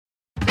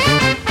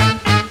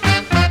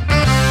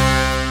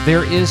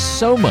There is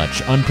so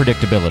much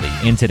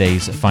unpredictability in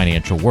today's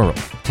financial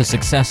world. To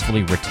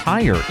successfully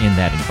retire in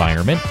that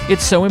environment,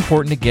 it's so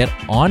important to get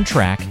on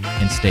track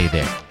and stay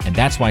there. And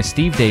that's why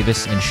Steve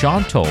Davis and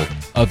Sean Toll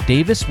of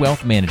Davis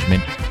Wealth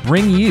Management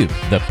bring you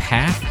the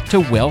Path to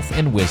Wealth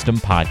and Wisdom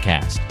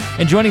podcast.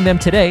 And joining them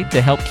today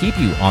to help keep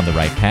you on the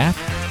right path,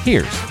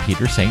 here's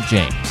Peter St.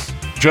 James.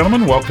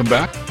 Gentlemen, welcome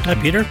back. Hi,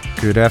 Peter.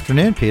 Good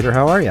afternoon, Peter.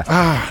 How are you?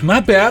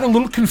 Not bad. A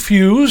little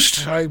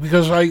confused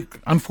because I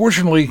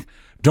unfortunately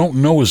don't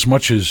know as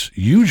much as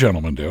you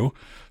gentlemen do.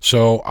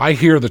 So I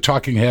hear the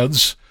talking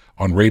heads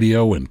on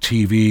radio and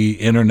TV,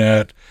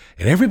 internet,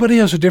 and everybody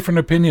has a different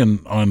opinion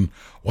on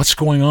what's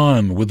going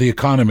on with the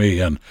economy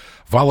and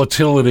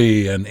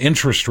volatility and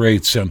interest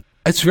rates, and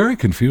it's very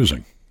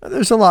confusing.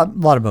 There's a lot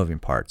of moving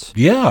parts.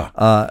 Yeah.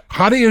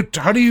 How do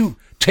you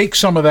take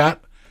some of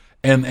that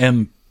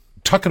and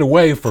tuck it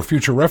away for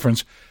future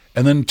reference,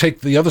 and then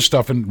take the other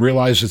stuff and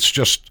realize it's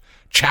just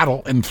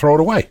chattel and throw it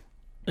away?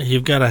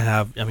 You've got to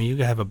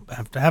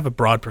have a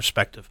broad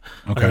perspective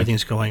on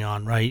everything's going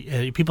on,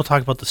 right? People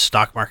talk about the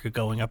stock market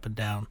going up and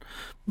down.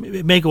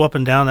 It may go up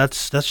and down.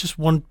 That's just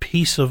one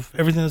piece of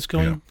everything that's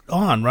going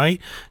on, right?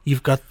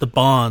 You've got the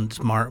bond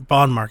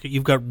market.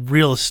 You've got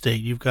real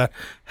estate. You've got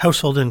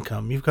household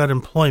income. You've got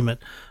employment.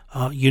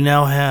 You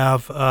now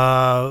have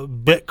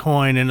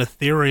Bitcoin and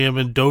Ethereum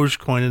and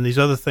Dogecoin and these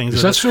other things.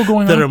 Is that still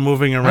going that on? Are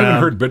moving around. I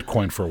haven't heard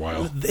Bitcoin for a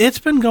while. It's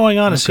been going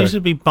on. It seems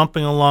to be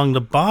bumping along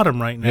the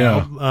bottom right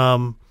now.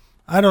 Yeah.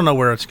 I don't know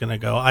where it's going to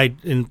go.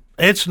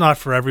 It's not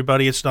for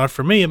everybody. It's not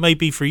for me. It might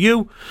be for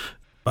you,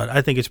 but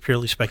I think it's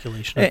purely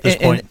speculation at this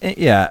point.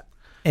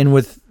 And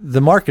with the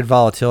market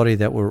volatility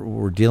that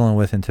we're dealing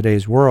with in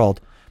today's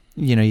world,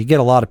 you get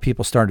a lot of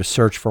people starting to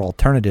search for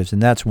alternatives,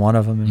 and that's one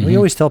of them. And we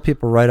always tell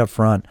people right up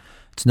front,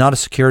 it's not a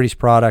securities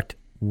product.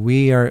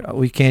 We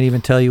can't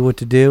even tell you what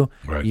to do.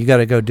 Right. You got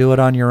to go do it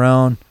on your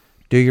own,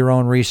 do your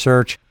own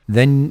research.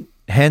 Then,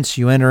 hence,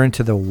 you enter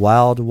into the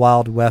wild,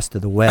 wild west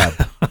of the web.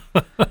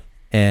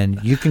 And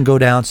you can go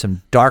down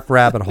some dark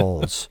rabbit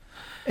holes.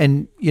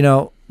 And,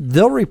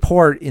 they'll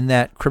report in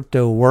that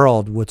crypto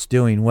world what's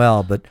doing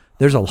well, but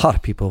there's a lot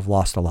of people who've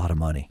lost a lot of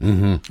money.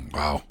 Mm-hmm.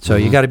 Wow. So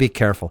you got to be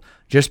careful.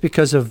 Just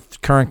because of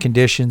current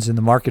conditions and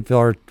the market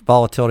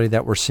volatility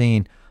that we're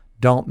seeing,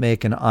 don't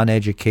make an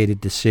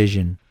uneducated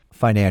decision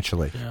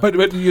financially. Yeah.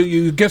 But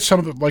you get some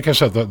of the, like I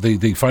said,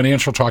 the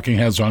financial talking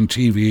heads on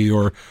TV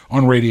or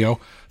on radio.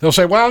 They'll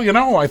say,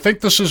 well, I think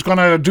this is going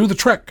to do the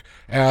trick.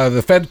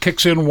 The Fed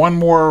kicks in one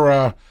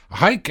more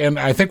hike, and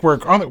I think we're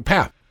on the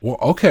path. Well,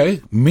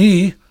 okay,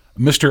 me,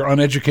 Mr.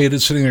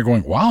 Uneducated, sitting there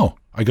going, wow,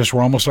 I guess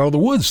we're almost out of the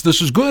woods. This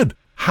is good.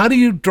 How do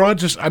you draw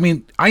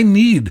I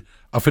need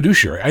a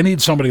fiduciary. I need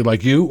somebody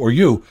like you or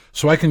you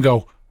so I can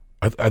go,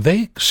 are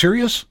they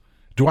serious?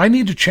 Do I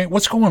need to change?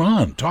 What's going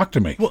on? Talk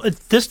to me. Well,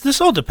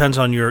 this all depends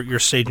on your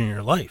stage in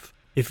your life.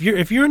 If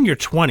you're in your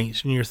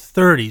 20s, in your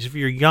 30s, if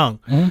you're young,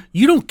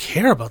 you don't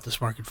care about this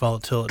market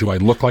volatility. Do I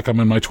look like I'm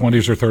in my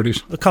 20s or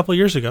 30s? A couple of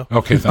years ago.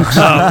 Okay, thanks.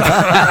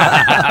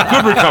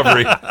 Good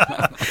recovery.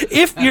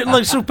 If you're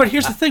but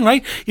here's the thing,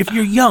 right? If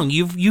you're young,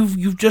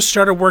 you've just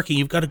started working,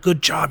 you've got a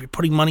good job, you're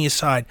putting money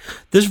aside.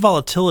 This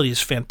volatility is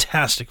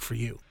fantastic for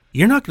you.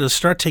 You're not going to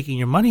start taking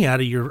your money out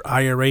of your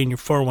IRA and your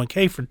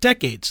 401k for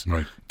decades.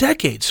 Right.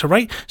 Decades. So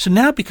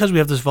now because we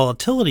have this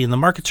volatility and the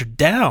markets are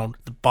down,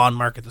 the bond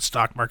market, the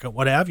stock market,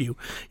 what have you,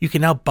 you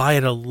can now buy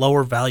at a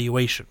lower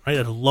valuation, right?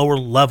 At a lower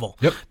level.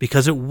 Yep.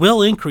 Because it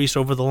will increase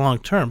over the long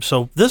term.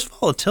 So this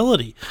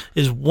volatility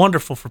is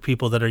wonderful for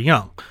people that are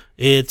young.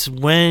 It's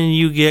when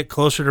you get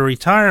closer to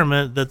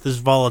retirement that this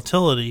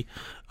volatility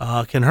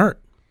can hurt.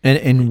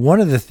 And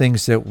one of the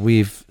things that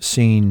we've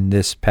seen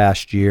this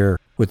past year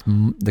with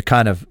the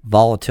kind of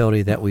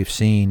volatility that we've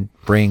seen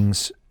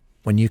brings,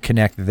 when you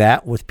connect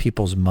that with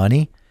people's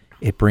money,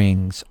 it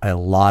brings a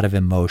lot of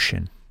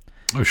emotion.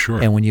 Oh,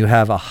 sure. And when you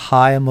have a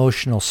high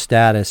emotional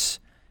status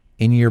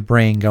in your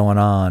brain going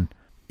on,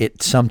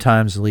 it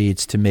sometimes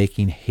leads to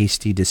making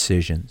hasty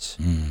decisions.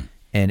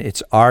 And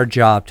it's our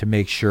job to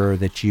make sure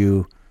that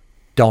you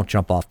don't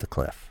jump off the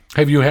cliff.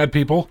 Have you had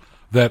people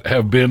that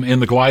have been in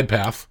the glide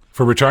path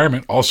for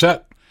retirement, all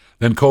set?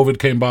 Then COVID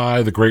came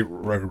by, the Great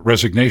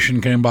Resignation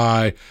came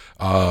by,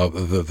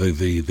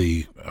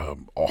 the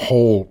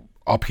whole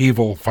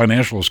upheaval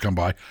financial has come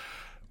by,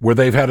 where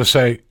they've had to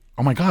say,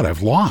 oh my God,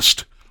 I've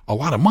lost a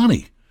lot of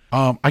money.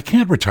 I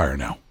can't retire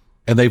now.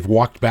 And they've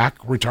walked back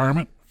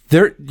retirement?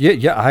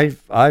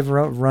 I've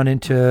run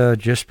into,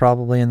 just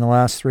probably in the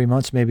last 3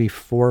 months, maybe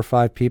 4 or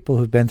 5 people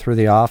who've been through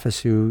the office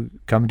who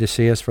come to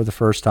see us for the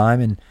first time,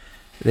 and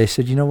they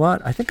said, you know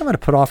what, I think I'm going to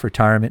put off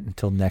retirement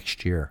until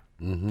next year.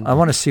 I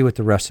want to see what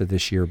the rest of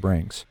this year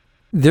brings.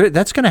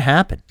 That's going to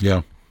happen.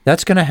 Yeah.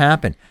 That's going to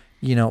happen.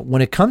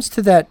 When it comes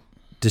to that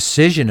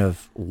decision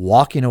of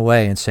walking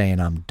away and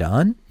saying, I'm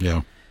done,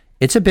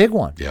 it's a big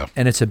one. Yeah.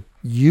 And it's a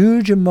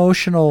huge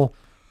emotional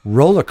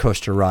roller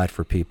coaster ride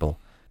for people.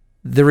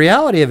 The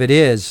reality of it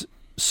is,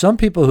 some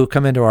people who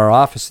come into our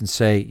office and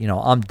say,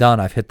 I'm done,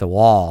 I've hit the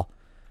wall,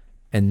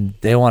 and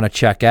they want to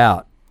check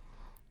out,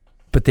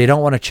 but they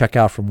don't want to check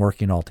out from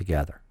working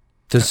altogether.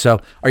 So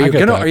are I you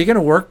get that.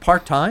 gonna work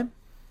part-time?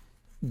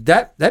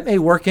 That may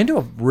work into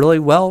a really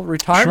well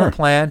retirement Sure.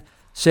 plan.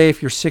 Say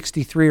if you're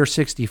 63 or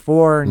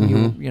 64 and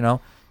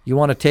you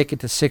want to take it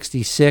to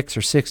 66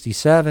 or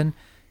 67,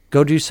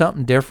 go do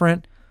something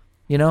different,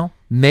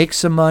 make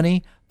some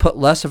money, put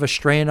less of a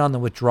strain on the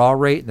withdrawal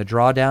rate and the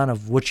drawdown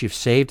of what you've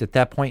saved at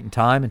that point in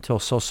time until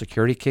Social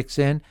Security kicks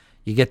in.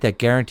 You get that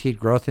guaranteed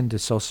growth into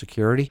Social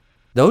Security.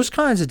 Those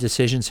kinds of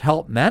decisions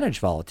help manage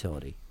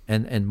volatility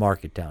and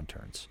market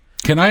downturns.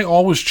 Can I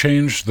always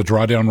change the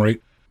drawdown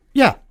rate?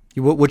 Yeah.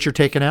 What you're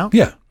taking out?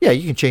 Yeah. Yeah,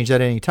 you can change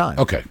that any time.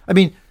 Okay. I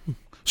mean,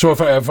 So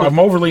if I'm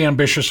overly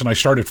ambitious and I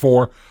start at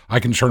 4, I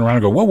can turn around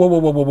and go,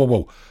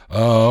 whoa.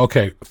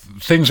 Okay,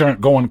 things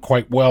aren't going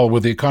quite well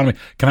with the economy.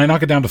 Can I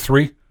knock it down to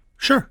 3?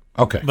 Sure.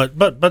 Okay. But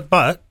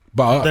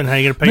then how are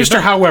you going to pay Mr. your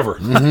bill? However.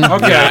 Okay.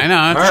 Yeah, I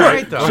know. That's All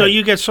right, though. So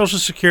you get Social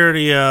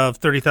Security of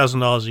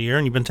 $30,000 a year,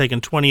 and you've been taking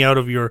 20 out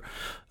of your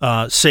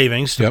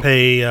savings to Yep.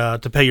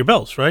 pay your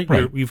bills, right?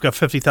 Right. You've got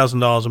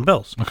 $50,000 in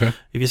bills. Okay.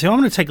 If you say, I'm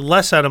going to take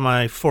less out of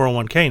my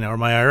 401k now or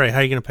my IRA, how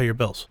are you going to pay your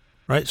bills?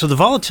 Right? So the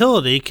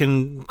volatility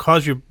can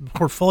cause your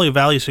portfolio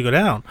values to go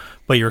down,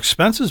 but your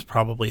expenses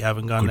probably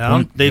haven't gone Good down.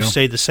 point. They've Yeah.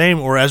 stayed the same,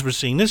 or as we're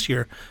seeing this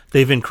year,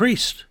 they've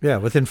increased. yeah,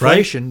 with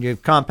inflation,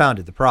 you've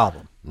compounded the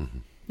problem.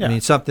 Yeah. I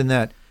mean, something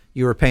that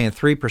you were paying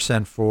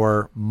 3%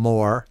 for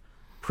more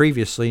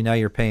previously, now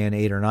you're paying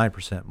 8 or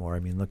 9% more. I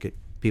mean, look at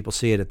people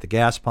see it at the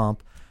gas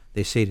pump,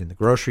 they see it in the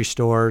grocery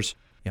stores.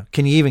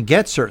 Can you even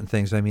get certain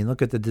things? I mean,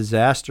 look at the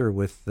disaster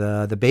with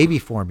the baby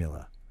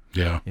formula.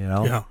 Yeah.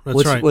 Yeah, that's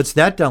what's, right. What's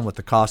that done with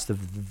the cost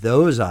of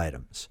those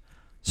items?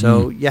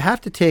 So you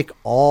have to take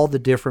all the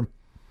different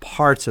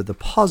parts of the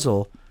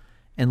puzzle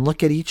and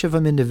look at each of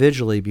them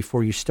individually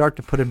before you start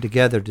to put them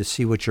together to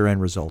see what your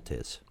end result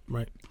is.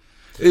 Right.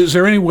 Is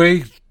there any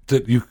way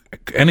that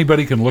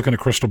anybody can look in a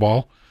crystal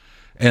ball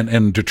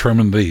and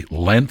determine the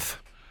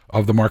length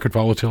of the market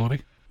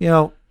volatility?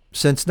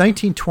 Since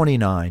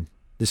 1929,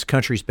 this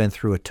country's been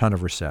through a ton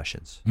of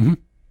recessions. Mm-hmm.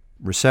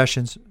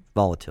 Recessions,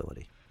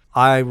 volatility.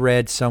 I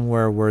read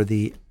somewhere where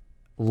the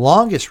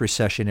longest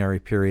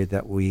recessionary period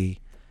that we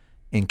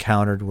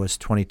encountered was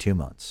 22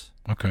 months.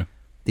 Okay.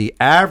 The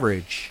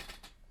average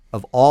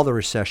of all the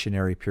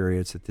recessionary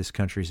periods that this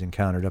country's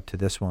encountered up to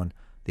this one,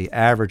 the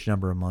average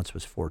number of months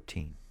was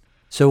 14.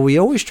 So we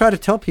always try to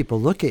tell people,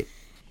 look at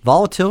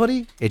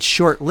volatility, it's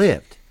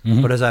short-lived.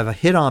 Mm-hmm. But as I've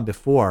hit on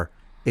before,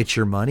 it's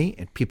your money,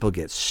 and people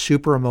get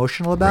super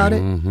emotional about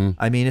it.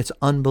 I mean, it's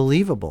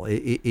unbelievable.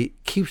 It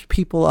keeps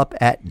people up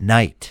at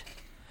night.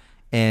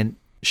 And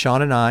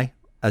Sean and I,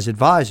 as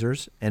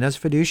advisors and as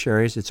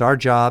fiduciaries, it's our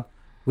job.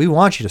 We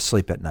want you to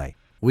sleep at night.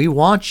 We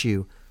want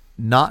you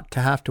not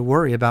to have to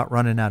worry about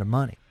running out of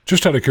money.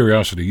 Just out of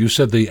curiosity, you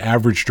said the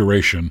average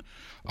duration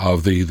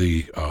of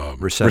the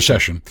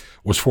recession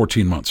was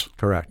 14 months.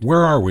 Correct.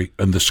 Where are we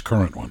in this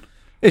current one?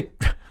 That's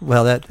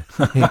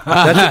a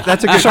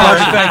good Sorry,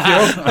 question. thank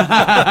you.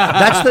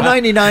 That's the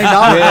 $99.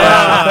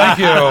 Yeah,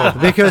 thank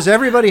you. Because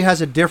everybody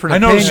has a different I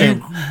noticed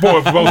opinion. you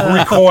both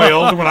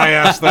recoiled when I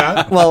asked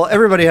that. Well,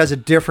 everybody has a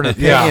different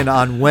Yeah. opinion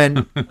on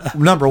when.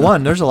 Number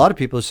one, there's a lot of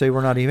people who say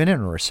we're not even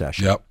in a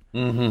recession. Yep.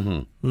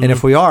 And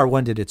if we are,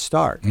 when did it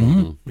start?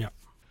 Yeah.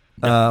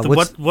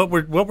 What's- What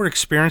we're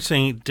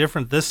experiencing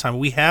different this time.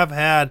 We have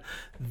had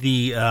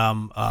the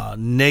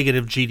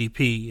negative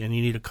GDP, and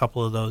you need a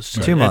couple of those.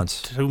 2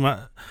 months. 2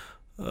 months.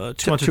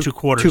 2 months or 2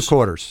 quarters. 2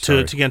 quarters.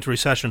 to get into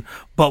recession.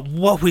 But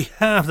what we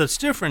have that's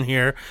different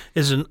here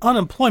is an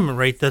unemployment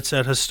rate that's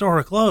at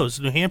historic lows.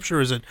 New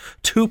Hampshire is at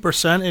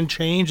 2% and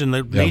change, and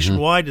the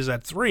nationwide is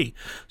at 3%.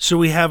 So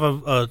we have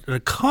an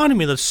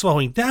economy that's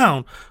slowing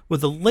down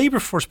with a labor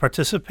force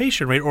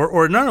participation rate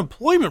or an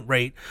unemployment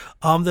rate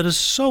that is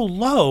so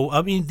low.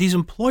 I mean, these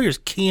employers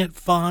can't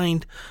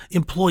find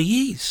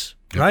employees.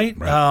 Right?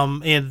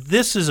 And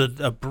this is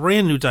a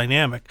brand new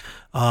dynamic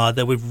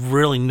that we've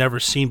really never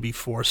seen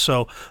before.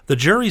 So the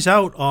jury's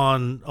out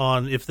on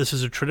if this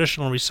is a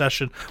traditional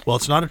recession. Well,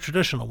 it's not a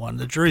traditional one.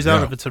 The jury's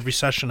out if it's a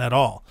recession at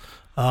all.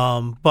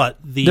 But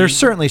There's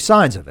certainly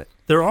signs of it.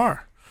 there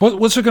are.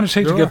 What's it going to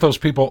take to get those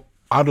people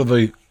out of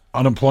the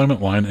unemployment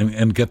line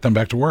and get them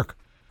back to work?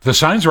 The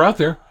signs are out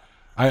there.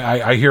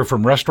 I hear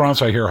from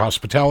restaurants. I hear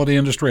hospitality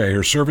industry. I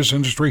hear service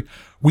industry.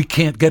 We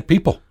can't get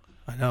people.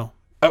 I know.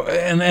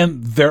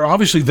 And they're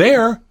obviously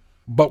there,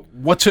 but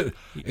what's it?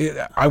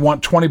 I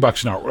want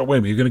 $20 an hour. Wait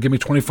a minute, you're going to give me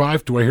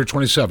 25? Do I hear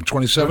 27?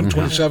 27?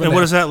 27? And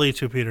what does that lead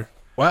to, Peter?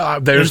 Well,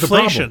 there's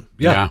Inflation.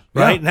 the problem.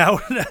 Yeah. Right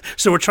now,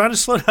 so we're trying to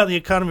slow down the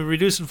economy,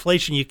 reduce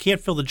inflation. You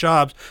can't fill the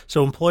jobs,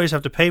 so employers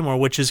have to pay more,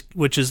 which is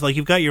like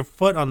you've got your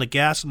foot on the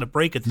gas and the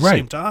brake at the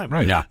same time.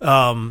 Right. Yeah.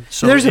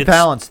 So There's a it's-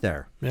 balance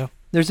there. Yeah.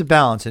 There's a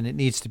balance, and it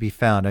needs to be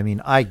found. I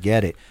mean, I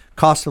get it.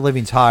 Cost of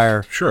living's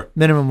higher. Sure.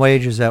 Minimum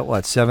wage is at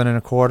what,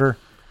 7.25?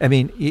 I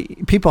mean,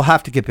 people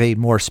have to get paid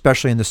more,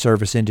 especially in the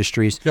service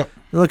industries. Yep.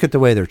 Look at the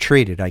way they're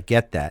treated. I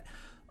get that.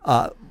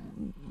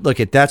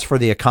 That's for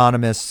the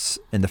economists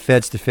and the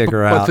feds to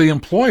figure But out. the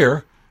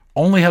employer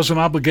only has an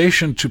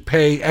obligation to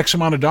pay X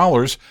amount of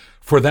dollars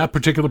for that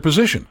particular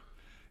position.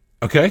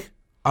 Okay?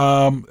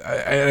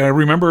 I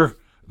remember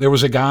there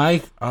was a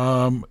guy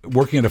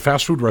working at a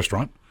fast food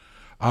restaurant,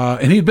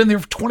 and he'd been there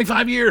for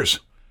 25 years.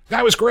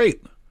 Guy was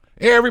great.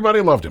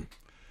 Everybody loved him.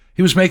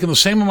 He was making the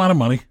same amount of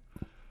money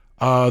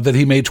that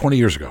he made 20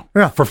 years ago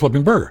for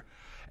flipping burger.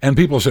 And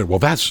people said, well,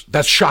 that's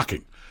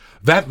shocking.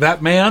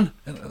 That man,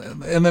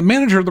 and the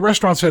manager of the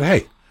restaurant said,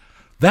 hey,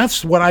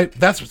 that's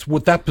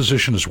what that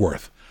position is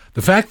worth.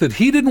 The fact that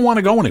he didn't want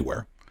to go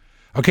anywhere.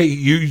 Okay,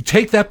 you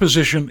take that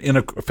position in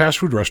a fast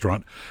food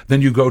restaurant,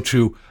 then you go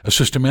to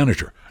assistant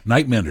manager,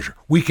 night manager,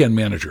 weekend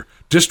manager,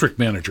 district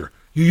manager.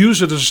 You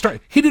use it as a start.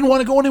 He didn't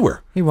want to go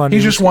anywhere. He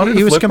just wanted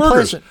to flip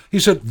burgers.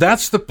 He said,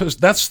 that's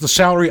the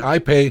salary I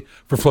pay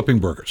for flipping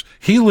burgers.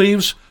 He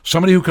leaves,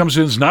 somebody who comes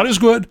in is not as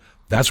good,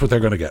 that's what they're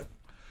going to get.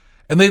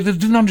 And they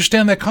didn't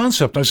understand that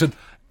concept. I said,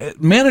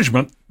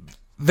 management,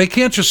 they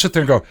can't just sit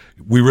there and go,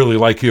 we really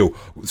like you.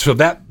 So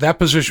that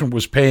position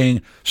was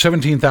paying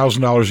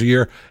 $17,000 a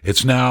year.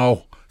 It's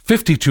now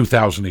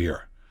 $52,000 a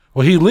year.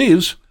 Well, he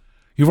leaves.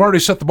 You've already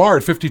set the bar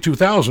at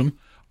 $52,000.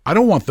 I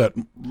don't want that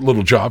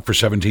little job for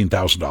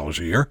 $17,000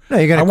 a year. No,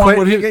 you're going to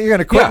quit. You're going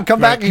to quit and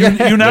come back.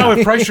 You now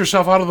have priced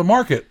yourself out of the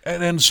market,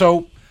 and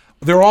so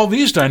there are all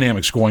these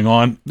dynamics going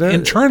on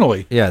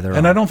internally. Yeah, there are.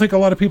 And I don't think a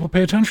lot of people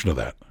pay attention to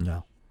that.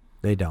 No,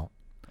 they don't.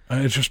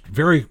 It's just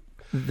very.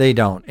 They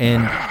don't,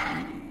 and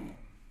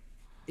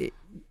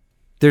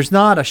there's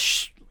not a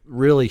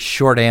really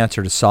short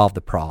answer to solve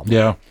the problem.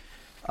 Yeah.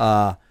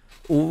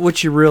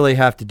 What you really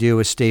have to do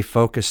is stay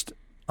focused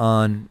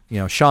on,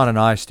 Sean and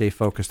I stay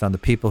focused on the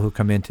people who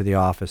come into the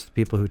office, the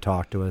people who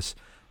talk to us,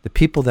 the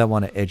people that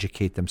want to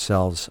educate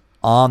themselves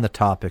on the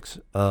topics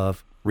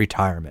of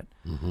retirement.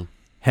 Mm-hmm.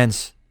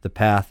 Hence the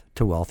path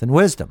to wealth and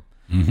wisdom.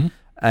 Mm-hmm.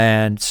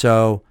 And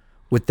so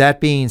with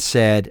that being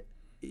said,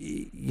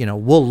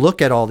 we'll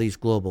look at all these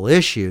global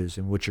issues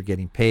and what you're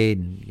getting paid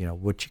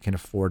and, what you can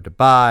afford to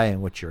buy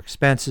and what your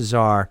expenses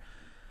are.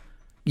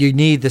 You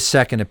need the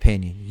second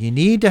opinion. You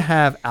need to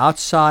have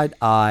outside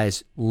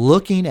eyes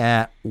looking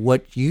at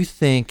what you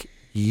think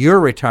your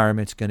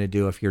retirement's going to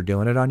do if you're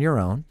doing it on your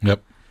own.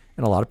 Yep.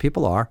 And a lot of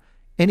people are.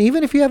 And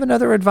even if you have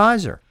another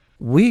advisor,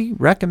 we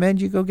recommend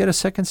you go get a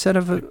second set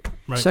of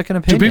second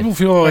opinion. Do people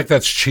feel like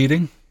that's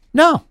cheating?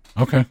 No.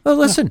 Okay. Well,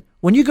 listen,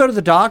 when you go to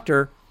the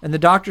doctor and the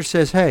doctor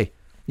says, hey,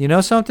 you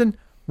know something?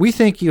 We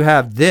think you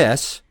have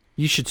this.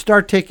 You should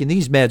start taking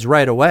these meds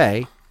right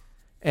away.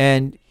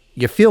 And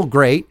you feel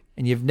great.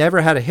 And you've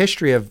never had a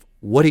history of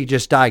what he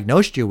just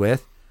diagnosed you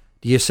with.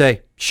 Do you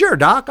say, sure,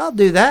 doc, I'll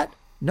do that?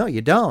 No,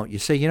 you don't. You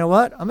say, you know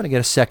what? I'm going to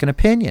get a second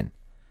opinion.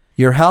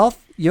 Your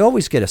health, you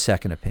always get a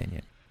second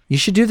opinion. You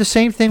should do the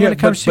same thing when it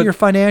comes to your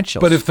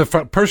financials. But if the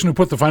person who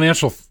put the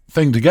financial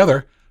thing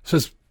together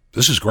says,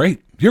 this is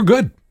great, you're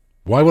good,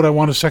 why would I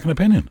want a second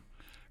opinion?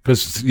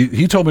 Because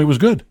he told me it was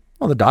good.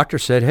 Well, the doctor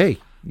said, hey,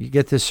 you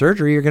get this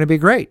surgery, you're going to be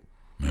great.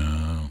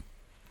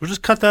 We'll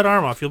just cut that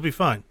arm off. You'll be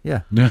fine.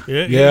 Yeah. You're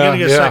going to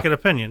get a second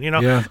opinion,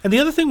 Yeah. And the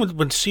other thing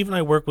when Steve and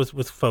I work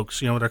with folks,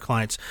 with our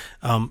clients,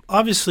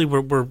 obviously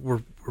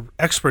we're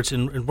experts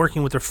in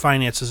working with their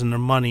finances and their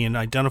money and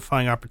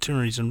identifying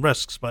opportunities and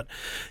risks, but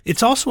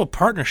it's also a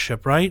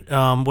partnership, right?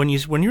 When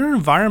you're in an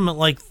environment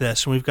like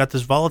this, and we've got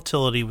this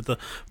volatility with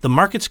the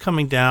markets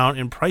coming down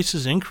and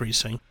prices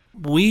increasing,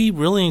 we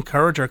really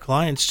encourage our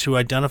clients to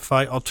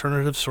identify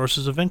alternative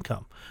sources of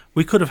income.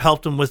 We could have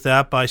helped them with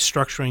that by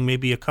structuring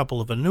maybe a couple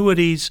of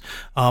annuities.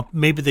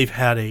 Maybe they've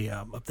had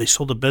they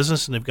sold a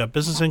business and they've got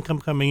business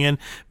income coming in.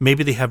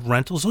 Maybe they have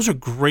rentals. Those are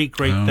great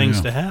things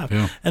to have.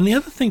 Yeah. And the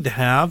other thing to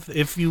have,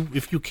 if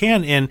you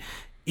can, and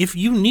if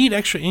you need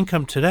extra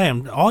income today,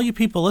 and all you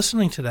people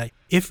listening today,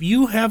 if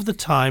you have the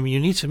time and you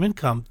need some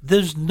income,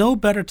 there's no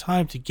better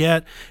time to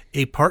get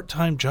a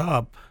part-time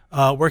job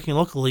working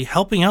locally,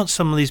 helping out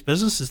some of these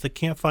businesses that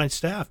can't find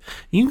staff.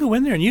 You can go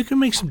in there and you can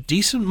make some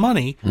decent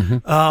money.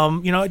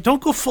 Mm-hmm.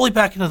 Don't go fully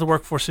back into the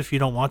workforce if you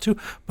don't want to,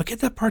 but get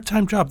that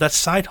part-time job, that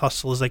side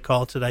hustle as they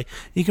call it today.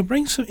 You can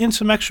bring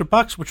some extra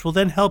bucks, which will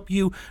then help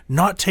you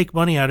not take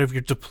money out of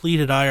your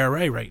depleted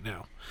IRA right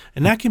now.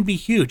 And that can be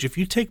huge. If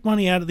you take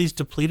money out of these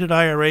depleted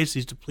IRAs,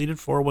 these depleted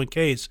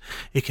 401ks,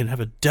 it can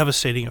have a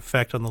devastating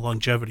effect on the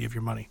longevity of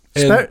your money.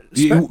 And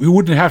you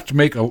wouldn't have to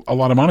make a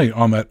lot of money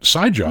on that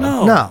side job.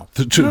 No.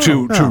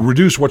 To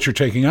reduce what you're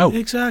taking out.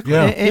 Exactly.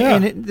 Yeah.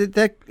 And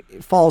that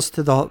falls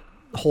to the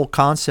whole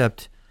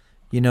concept,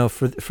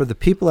 for the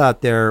people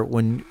out there,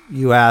 when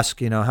you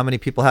ask, how many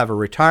people have a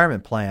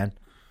retirement plan,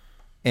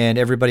 and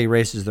everybody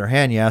raises their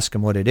hand, you ask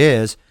them what it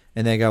is,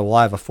 and they go, well,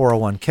 I have a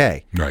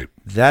 401k. Right.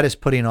 That is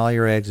putting all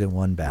your eggs in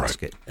one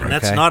basket. Right. And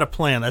that's not a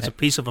plan. That's a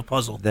piece of a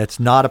puzzle. That's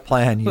not a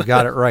plan. You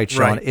got it right,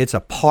 Sean. Right. It's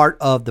a part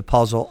of the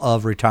puzzle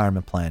of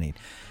retirement planning.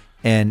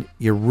 And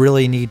you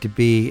really need to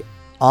be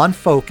on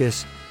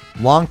focus,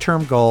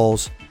 long-term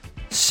goals,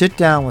 sit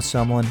down with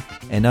someone,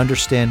 and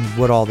understand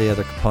what all the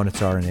other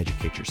components are and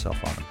educate yourself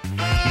on them.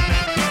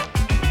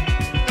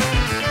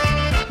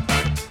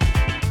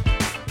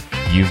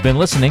 You've been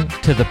listening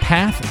to the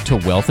Path to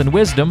Wealth and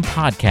Wisdom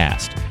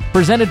podcast,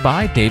 presented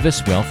by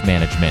Davis Wealth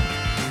Management.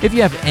 If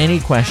you have any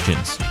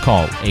questions,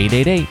 call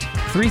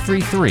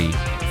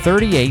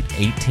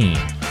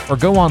 888-333-3818 or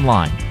go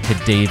online to to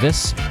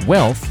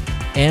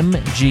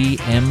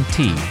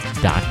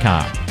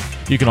daviswealthmgmt.com.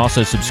 You can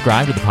also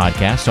subscribe to the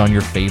podcast on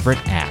your favorite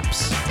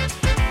apps.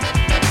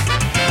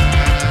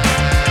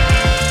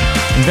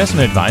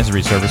 Investment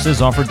advisory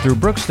services offered through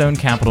Brookstone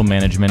Capital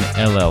Management,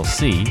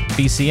 LLC,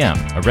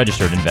 BCM, a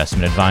registered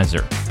investment advisor.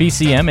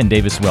 BCM and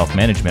Davis Wealth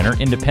Management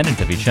are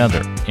independent of each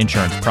other.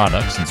 Insurance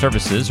products and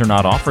services are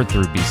not offered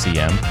through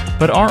BCM,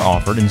 but are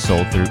offered and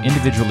sold through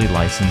individually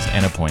licensed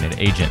and appointed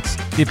agents.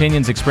 The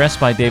opinions expressed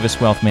by Davis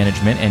Wealth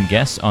Management and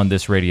guests on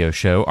this radio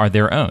show are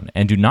their own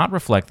and do not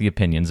reflect the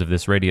opinions of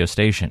this radio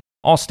station.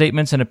 All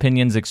statements and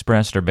opinions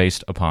expressed are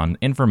based upon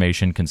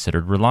information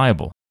considered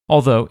reliable,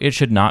 although it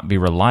should not be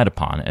relied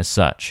upon as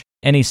such.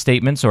 Any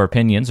statements or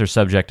opinions are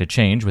subject to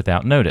change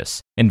without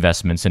notice.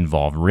 Investments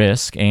involve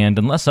risk and,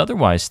 unless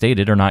otherwise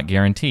stated, are not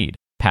guaranteed.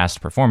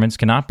 Past performance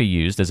cannot be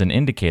used as an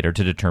indicator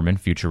to determine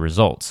future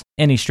results.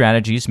 Any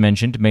strategies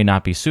mentioned may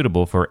not be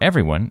suitable for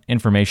everyone.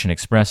 Information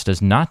expressed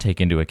does not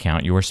take into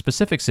account your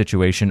specific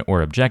situation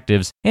or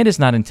objectives and is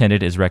not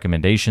intended as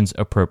recommendations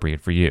appropriate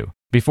for you.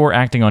 Before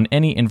acting on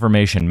any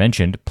information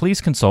mentioned,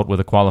 please consult with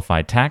a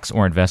qualified tax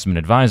or investment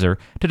advisor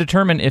to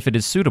determine if it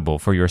is suitable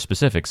for your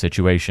specific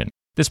situation.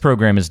 This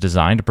program is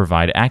designed to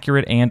provide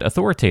accurate and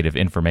authoritative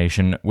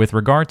information with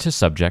regard to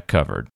subject covered.